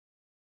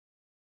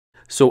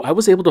So I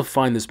was able to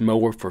find this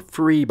mower for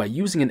free by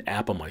using an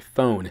app on my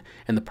phone,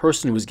 and the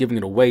person who was giving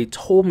it away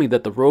told me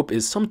that the rope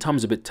is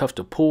sometimes a bit tough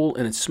to pull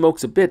and it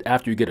smokes a bit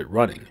after you get it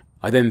running.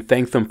 I then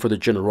thanked them for the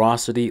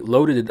generosity,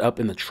 loaded it up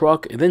in the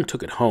truck, and then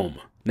took it home.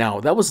 Now,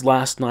 that was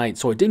last night,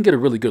 so I didn't get a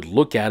really good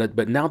look at it,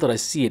 but now that I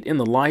see it in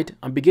the light,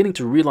 I'm beginning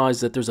to realize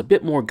that there's a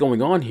bit more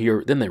going on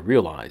here than I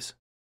realize.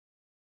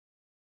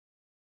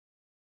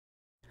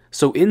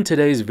 So in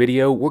today's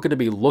video, we're going to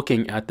be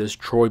looking at this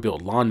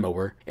Troy-Bilt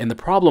lawnmower, and the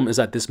problem is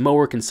that this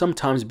mower can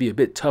sometimes be a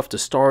bit tough to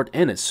start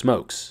and it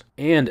smokes.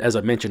 And as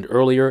I mentioned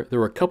earlier,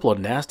 there are a couple of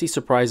nasty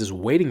surprises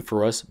waiting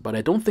for us, but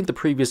I don't think the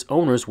previous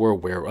owners were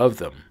aware of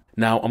them.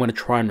 Now, I'm going to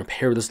try and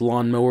repair this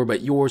lawnmower,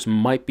 but yours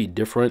might be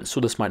different, so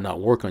this might not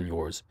work on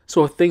yours.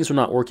 So if things are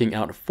not working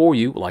out for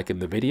you, like in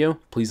the video,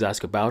 please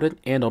ask about it,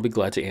 and I'll be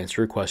glad to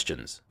answer your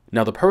questions.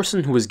 Now, the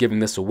person who was giving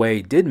this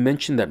away did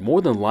mention that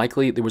more than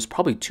likely there was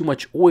probably too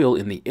much oil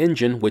in the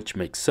engine, which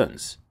makes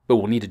sense. But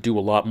we'll need to do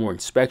a lot more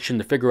inspection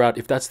to figure out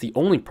if that's the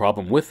only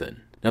problem with it.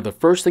 Now, the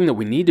first thing that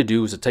we need to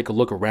do is to take a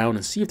look around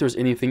and see if there's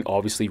anything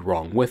obviously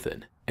wrong with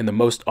it. And the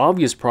most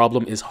obvious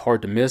problem is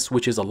hard to miss,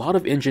 which is a lot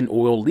of engine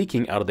oil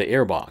leaking out of the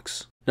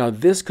airbox. Now,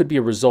 this could be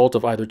a result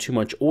of either too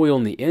much oil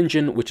in the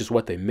engine, which is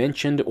what they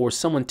mentioned, or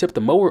someone tipped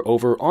the mower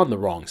over on the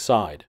wrong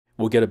side.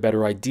 We'll get a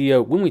better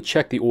idea when we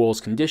check the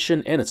oil's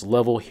condition and its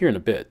level here in a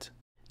bit.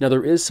 Now,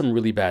 there is some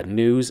really bad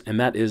news, and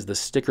that is the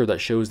sticker that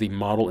shows the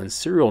model and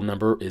serial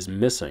number is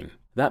missing.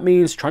 That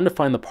means trying to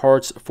find the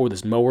parts for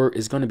this mower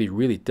is going to be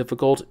really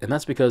difficult, and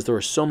that's because there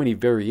are so many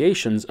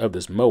variations of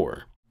this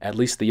mower. At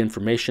least the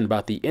information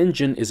about the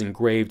engine is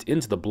engraved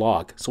into the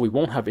block, so we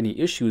won't have any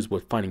issues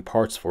with finding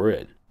parts for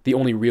it. The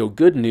only real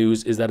good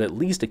news is that at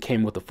least it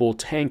came with a full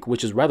tank,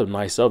 which is rather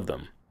nice of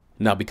them.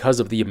 Now, because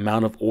of the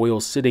amount of oil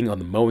sitting on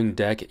the mowing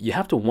deck, you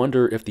have to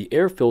wonder if the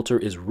air filter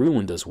is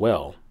ruined as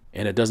well.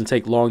 And it doesn't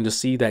take long to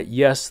see that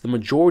yes, the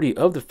majority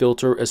of the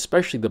filter,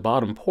 especially the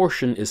bottom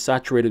portion, is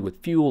saturated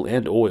with fuel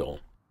and oil.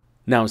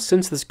 Now,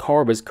 since this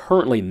carb is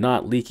currently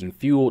not leaking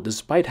fuel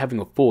despite having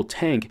a full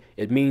tank,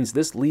 it means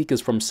this leak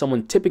is from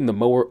someone tipping the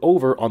mower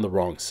over on the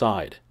wrong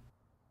side.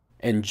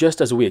 And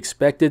just as we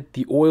expected,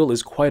 the oil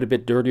is quite a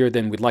bit dirtier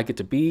than we'd like it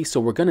to be, so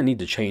we're going to need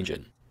to change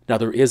it. Now,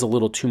 there is a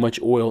little too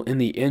much oil in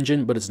the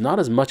engine, but it's not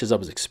as much as I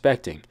was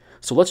expecting.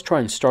 So let's try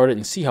and start it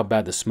and see how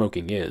bad the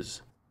smoking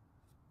is.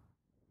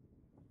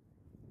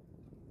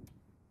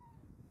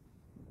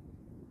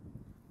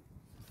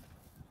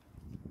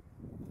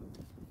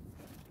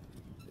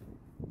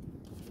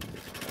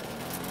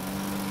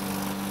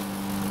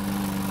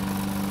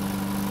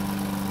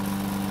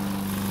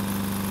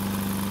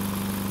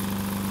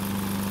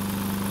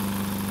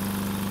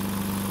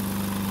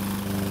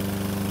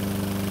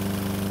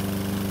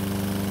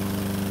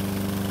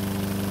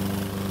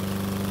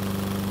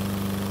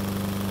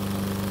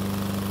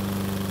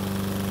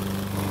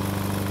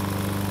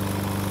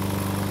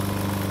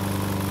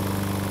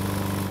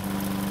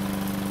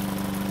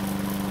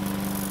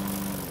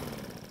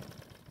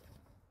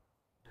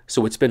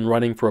 So it's been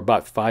running for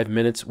about 5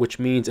 minutes, which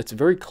means it's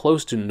very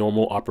close to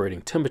normal operating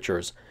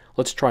temperatures.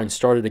 Let's try and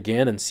start it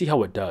again and see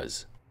how it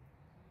does.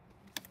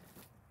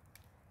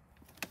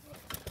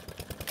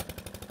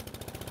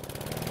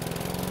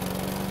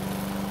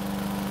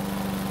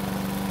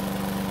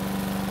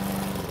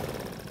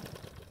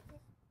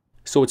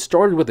 So it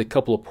started with a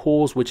couple of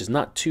pulls, which is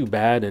not too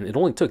bad, and it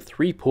only took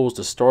 3 pulls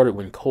to start it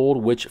when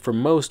cold, which for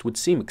most would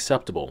seem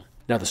acceptable.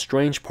 Now, the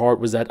strange part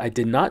was that I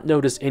did not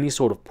notice any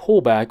sort of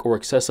pullback or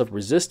excessive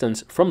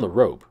resistance from the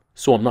rope.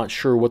 So I'm not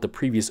sure what the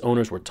previous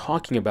owners were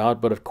talking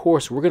about, but of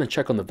course we're going to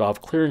check on the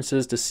valve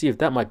clearances to see if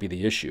that might be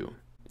the issue.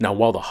 Now,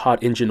 while the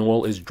hot engine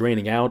oil is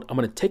draining out, I'm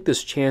going to take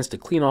this chance to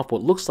clean off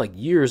what looks like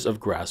years of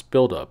grass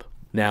buildup.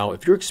 Now,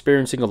 if you're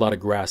experiencing a lot of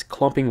grass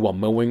clumping while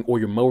mowing or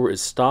your mower is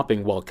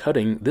stopping while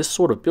cutting, this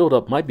sort of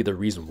buildup might be the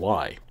reason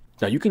why.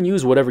 Now, you can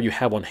use whatever you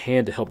have on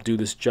hand to help do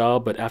this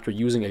job, but after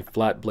using a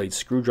flat blade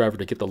screwdriver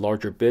to get the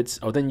larger bits,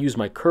 I'll then use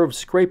my curved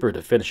scraper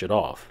to finish it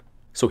off.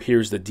 So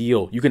here's the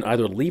deal, you can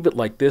either leave it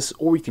like this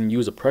or you can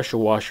use a pressure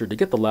washer to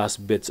get the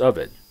last bits of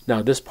it.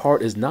 Now, this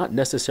part is not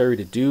necessary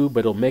to do,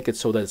 but it'll make it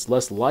so that it's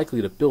less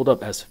likely to build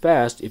up as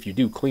fast if you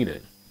do clean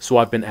it. So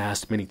I've been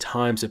asked many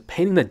times if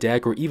painting the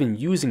deck or even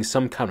using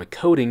some kind of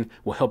coating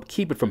will help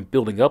keep it from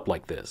building up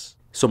like this.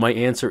 So my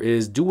answer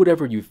is do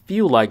whatever you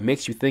feel like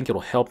makes you think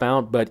it'll help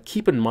out, but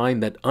keep in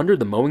mind that under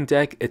the mowing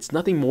deck, it's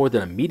nothing more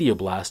than a media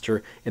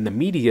blaster, and the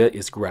media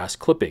is grass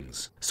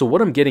clippings. So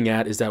what I'm getting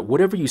at is that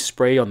whatever you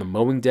spray on the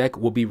mowing deck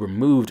will be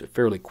removed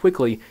fairly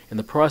quickly, and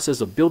the process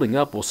of building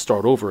up will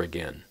start over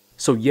again.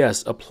 So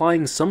yes,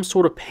 applying some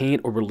sort of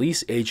paint or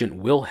release agent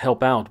will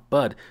help out,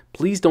 but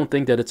please don't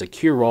think that it's a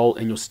cure-all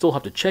and you'll still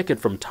have to check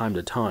it from time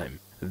to time.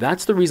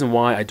 That's the reason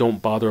why I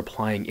don't bother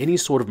applying any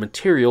sort of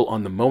material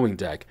on the mowing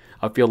deck.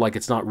 I feel like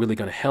it's not really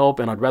going to help,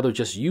 and I'd rather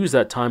just use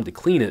that time to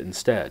clean it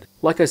instead.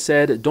 Like I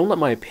said, don't let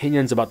my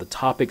opinions about the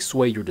topic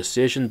sway your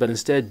decision, but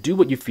instead do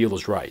what you feel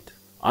is right.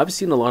 I've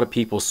seen a lot of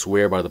people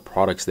swear by the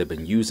products they've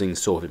been using,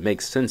 so if it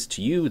makes sense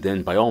to you,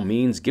 then by all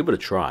means give it a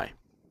try.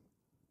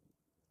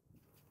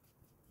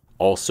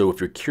 Also, if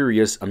you're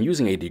curious, I'm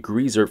using a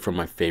degreaser from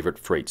my favorite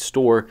freight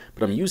store,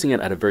 but I'm using it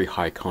at a very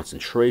high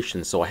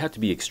concentration, so I have to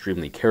be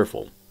extremely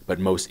careful. But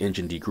most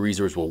engine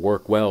degreasers will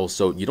work well,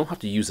 so you don't have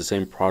to use the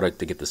same product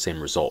to get the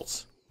same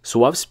results.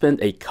 So I've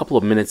spent a couple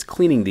of minutes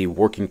cleaning the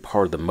working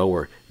part of the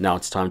mower. Now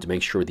it's time to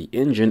make sure the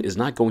engine is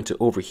not going to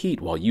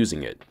overheat while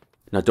using it.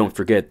 Now don't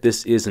forget,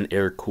 this is an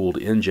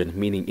air-cooled engine,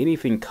 meaning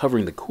anything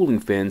covering the cooling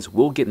fins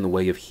will get in the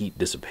way of heat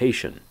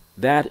dissipation.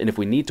 That, and if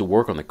we need to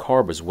work on the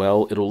carb as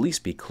well, it'll at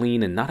least be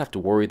clean and not have to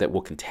worry that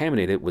we'll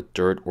contaminate it with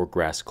dirt or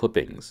grass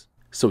clippings.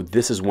 So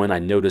this is when I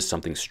noticed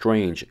something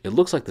strange. It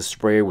looks like the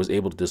sprayer was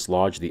able to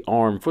dislodge the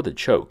arm for the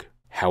choke.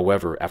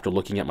 However, after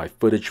looking at my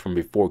footage from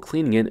before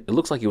cleaning it, it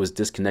looks like it was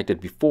disconnected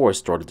before I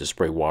started to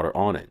spray water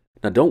on it.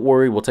 Now don't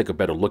worry, we'll take a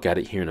better look at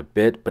it here in a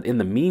bit, but in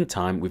the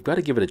meantime, we've got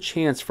to give it a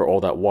chance for all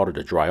that water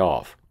to dry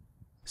off.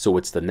 So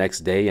it's the next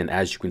day, and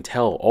as you can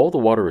tell, all the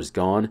water is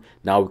gone.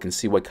 Now we can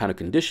see what kind of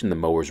condition the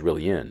mower is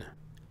really in.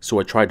 So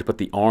I tried to put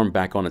the arm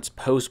back on its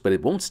post, but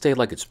it won't stay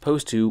like it's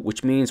supposed to,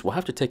 which means we'll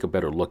have to take a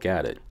better look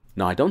at it.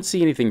 Now I don't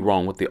see anything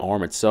wrong with the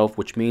arm itself,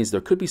 which means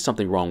there could be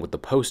something wrong with the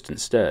post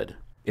instead.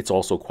 It's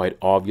also quite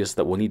obvious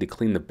that we'll need to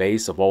clean the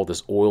base of all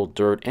this oil,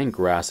 dirt, and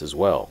grass as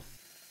well.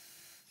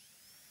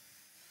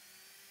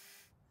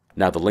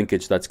 Now the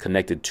linkage that's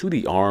connected to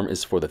the arm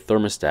is for the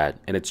thermostat,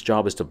 and its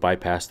job is to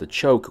bypass the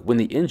choke when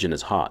the engine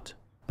is hot.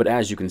 But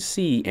as you can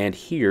see and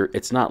hear,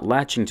 it's not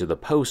latching to the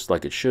post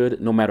like it should,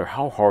 no matter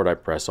how hard I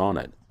press on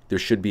it. There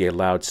should be a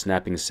loud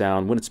snapping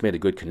sound when it's made a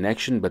good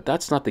connection, but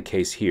that's not the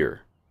case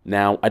here.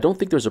 Now, I don't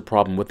think there's a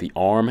problem with the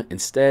arm.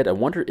 Instead, I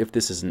wonder if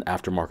this is an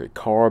aftermarket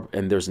carb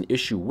and there's an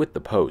issue with the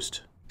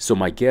post. So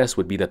my guess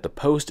would be that the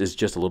post is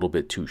just a little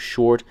bit too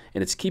short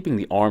and it's keeping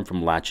the arm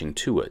from latching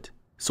to it.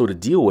 So to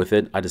deal with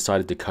it, I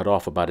decided to cut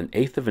off about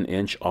 1/8 of an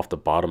inch off the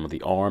bottom of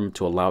the arm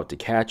to allow it to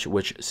catch,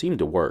 which seemed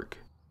to work.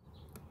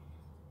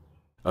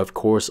 Of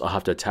course, I'll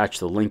have to attach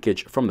the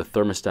linkage from the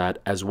thermostat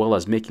as well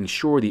as making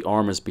sure the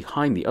arm is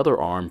behind the other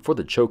arm for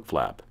the choke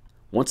flap.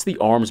 Once the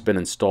arm's been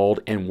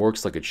installed and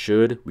works like it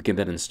should, we can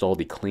then install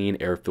the clean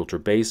air filter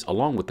base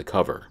along with the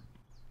cover.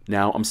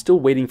 Now, I'm still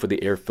waiting for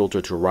the air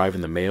filter to arrive in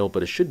the mail,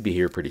 but it should be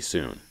here pretty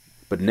soon.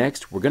 But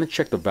next, we're going to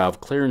check the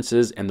valve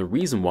clearances, and the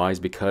reason why is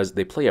because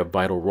they play a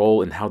vital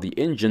role in how the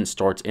engine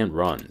starts and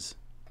runs.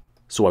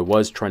 So I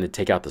was trying to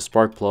take out the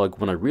spark plug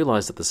when I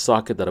realized that the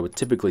socket that I would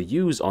typically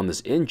use on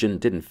this engine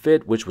didn't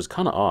fit, which was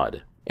kind of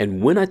odd.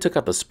 And when I took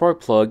out the spark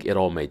plug, it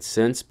all made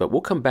sense, but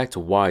we'll come back to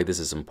why this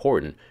is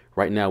important.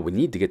 Right now, we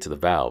need to get to the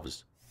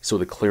valves. So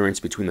the clearance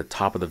between the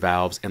top of the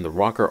valves and the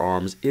rocker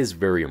arms is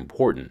very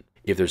important.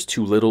 If there's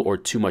too little or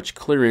too much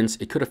clearance,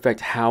 it could affect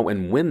how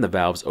and when the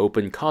valves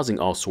open, causing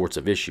all sorts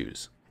of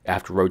issues.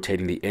 After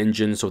rotating the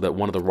engine so that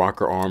one of the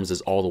rocker arms is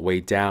all the way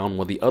down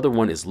while the other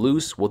one is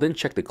loose, we'll then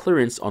check the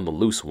clearance on the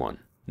loose one.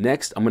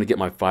 Next, I'm going to get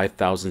my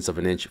 5/1000 of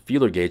an inch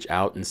feeler gauge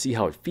out and see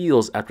how it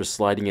feels after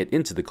sliding it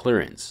into the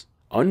clearance.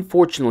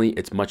 Unfortunately,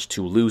 it's much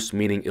too loose,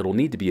 meaning it'll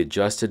need to be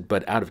adjusted,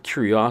 but out of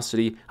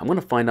curiosity, I'm going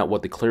to find out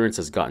what the clearance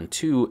has gotten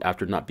to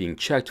after not being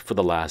checked for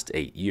the last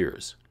 8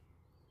 years.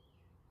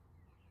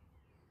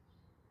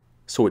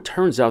 So it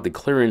turns out the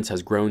clearance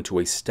has grown to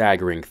a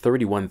staggering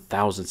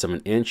 31/1000 of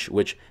an inch,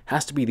 which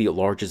has to be the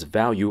largest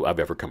value I've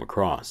ever come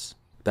across.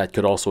 That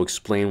could also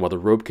explain why the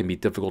rope can be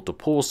difficult to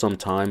pull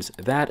sometimes.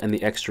 That and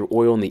the extra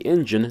oil in the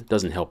engine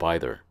doesn't help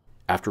either.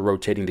 After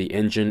rotating the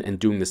engine and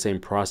doing the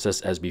same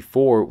process as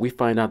before, we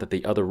find out that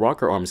the other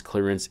rocker arm's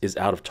clearance is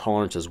out of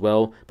tolerance as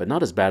well, but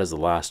not as bad as the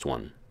last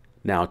one.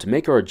 Now, to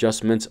make our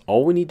adjustments,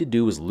 all we need to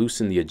do is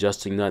loosen the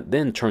adjusting nut,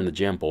 then turn the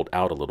jam bolt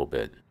out a little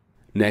bit.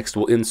 Next,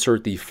 we'll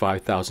insert the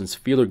 5/1000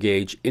 feeler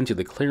gauge into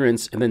the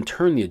clearance and then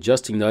turn the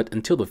adjusting nut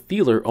until the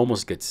feeler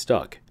almost gets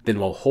stuck. Then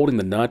while holding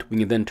the nut, we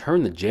can then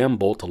turn the jam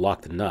bolt to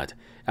lock the nut.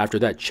 After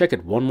that, check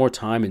it one more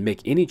time and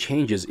make any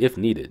changes if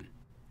needed.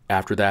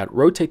 After that,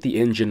 rotate the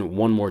engine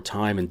one more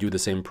time and do the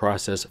same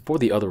process for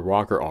the other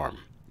rocker arm.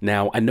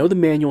 Now, I know the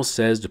manual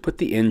says to put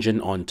the engine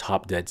on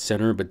top dead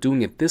center, but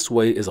doing it this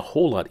way is a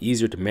whole lot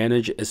easier to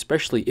manage,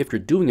 especially if you're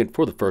doing it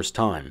for the first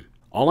time.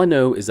 All I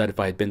know is that if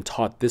I had been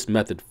taught this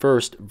method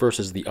first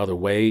versus the other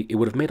way, it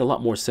would have made a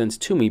lot more sense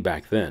to me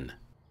back then.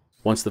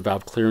 Once the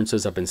valve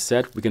clearances have been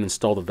set, we can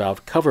install the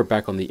valve cover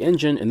back on the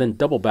engine and then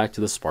double back to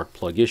the spark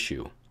plug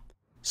issue.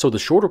 So the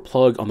shorter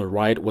plug on the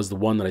right was the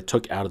one that I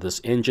took out of this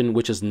engine,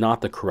 which is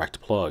not the correct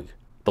plug.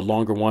 The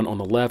longer one on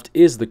the left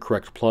is the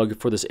correct plug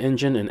for this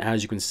engine, and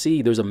as you can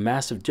see, there's a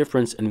massive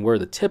difference in where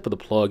the tip of the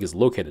plug is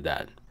located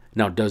at.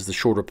 Now, does the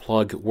shorter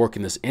plug work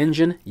in this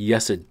engine?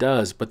 Yes, it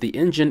does, but the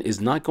engine is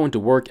not going to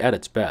work at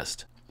its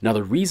best. Now,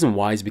 the reason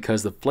why is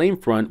because the flame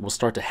front will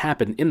start to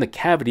happen in the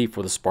cavity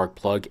for the spark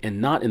plug and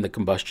not in the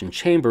combustion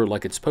chamber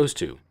like it's supposed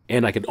to.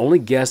 And I can only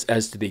guess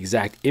as to the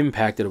exact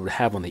impact that it would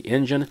have on the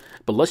engine,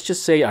 but let's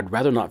just say I'd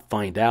rather not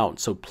find out,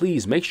 so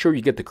please make sure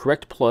you get the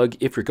correct plug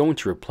if you're going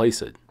to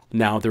replace it.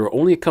 Now, there are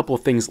only a couple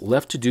of things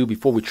left to do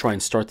before we try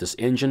and start this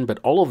engine, but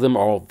all of them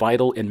are all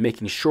vital in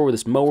making sure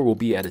this mower will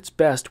be at its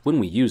best when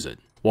we use it.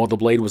 While the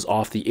blade was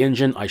off the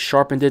engine, I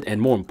sharpened it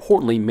and more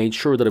importantly made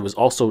sure that it was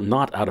also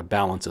not out of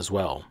balance as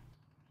well.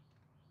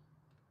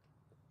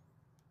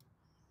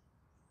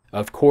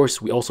 Of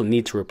course, we also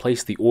need to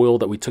replace the oil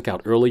that we took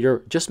out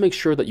earlier. Just make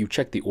sure that you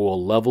check the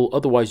oil level,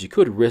 otherwise you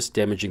could risk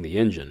damaging the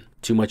engine.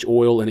 Too much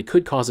oil and it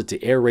could cause it to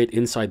aerate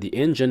inside the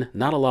engine,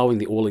 not allowing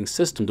the oiling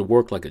system to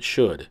work like it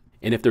should.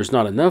 And if there's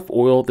not enough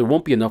oil, there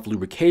won't be enough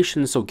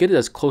lubrication, so get it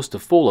as close to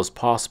full as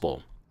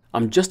possible.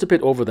 I'm just a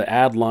bit over the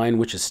add line,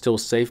 which is still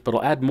safe, but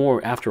I'll add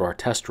more after our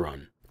test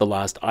run. The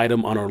last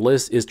item on our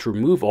list is to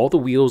remove all the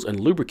wheels and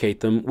lubricate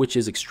them, which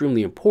is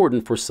extremely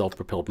important for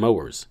self-propelled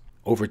mowers.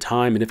 Over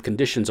time, and if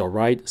conditions are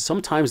right,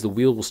 sometimes the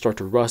wheel will start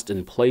to rust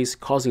in place,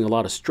 causing a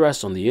lot of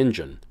stress on the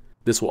engine.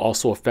 This will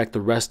also affect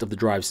the rest of the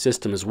drive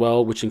system as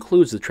well, which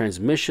includes the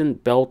transmission,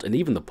 belt, and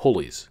even the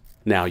pulleys.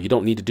 Now, you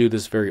don't need to do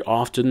this very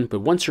often,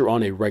 but once you're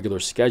on a regular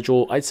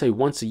schedule, I'd say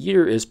once a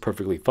year is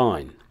perfectly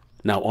fine.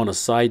 Now, on a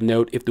side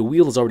note, if the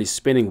wheel is already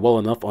spinning well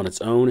enough on its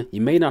own,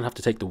 you may not have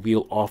to take the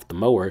wheel off the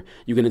mower.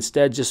 You can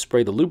instead just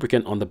spray the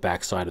lubricant on the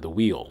back side of the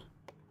wheel.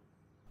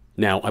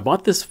 Now, I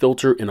bought this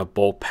filter in a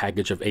bulk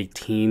package of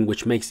 18,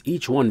 which makes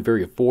each one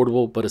very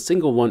affordable, but a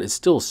single one is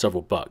still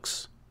several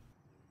bucks.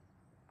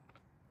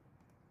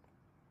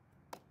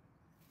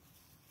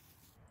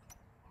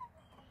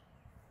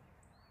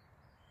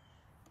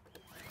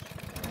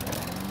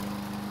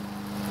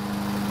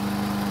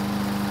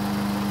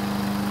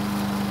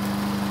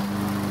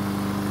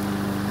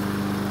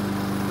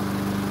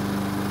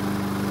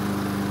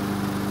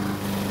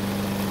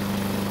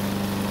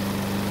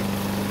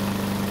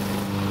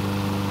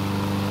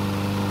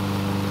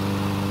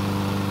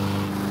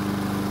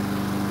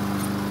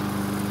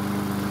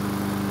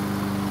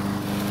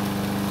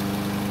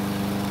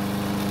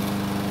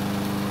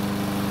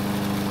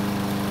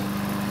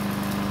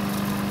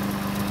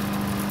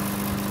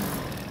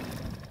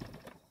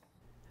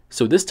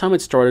 So this time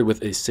it started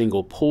with a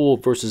single pull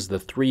versus the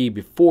 3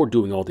 before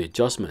doing all the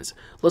adjustments.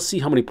 Let's see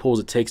how many pulls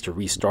it takes to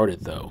restart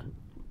it though.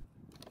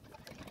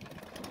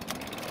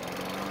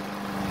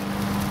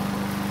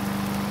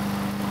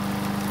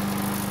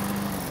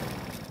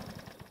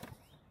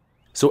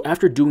 So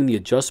after doing the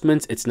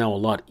adjustments, it's now a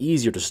lot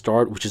easier to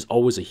start, which is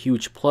always a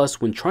huge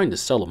plus when trying to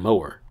sell a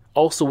mower.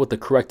 Also, with the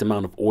correct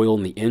amount of oil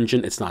in the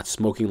engine, it's not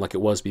smoking like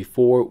it was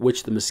before,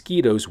 which the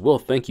mosquitoes will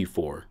thank you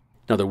for.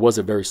 Now, there was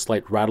a very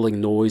slight rattling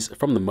noise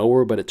from the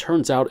mower, but it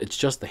turns out it's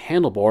just the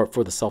handlebar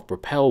for the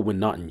self-propel when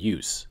not in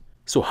use.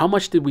 So how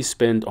much did we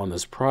spend on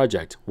this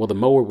project? Well, the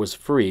mower was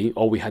free.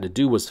 All we had to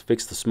do was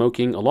fix the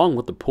smoking along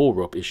with the pull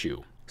rope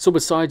issue. So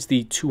besides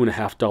the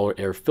 $2.50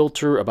 air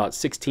filter, about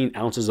 16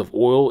 ounces of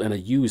oil, and a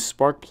used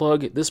spark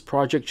plug, this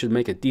project should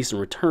make a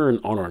decent return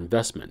on our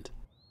investment.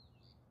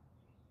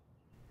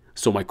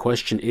 So my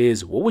question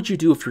is, what would you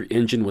do if your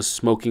engine was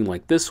smoking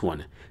like this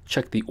one?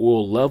 Check the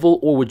oil level,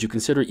 or would you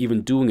consider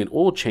even doing an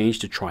oil change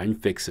to try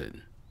and fix it?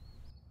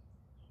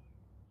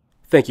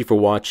 Thank you for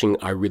watching.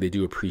 I really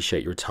do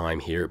appreciate your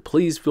time here.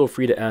 Please feel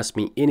free to ask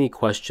me any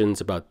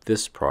questions about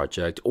this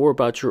project or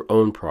about your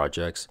own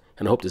projects,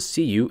 and I hope to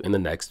see you in the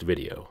next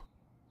video.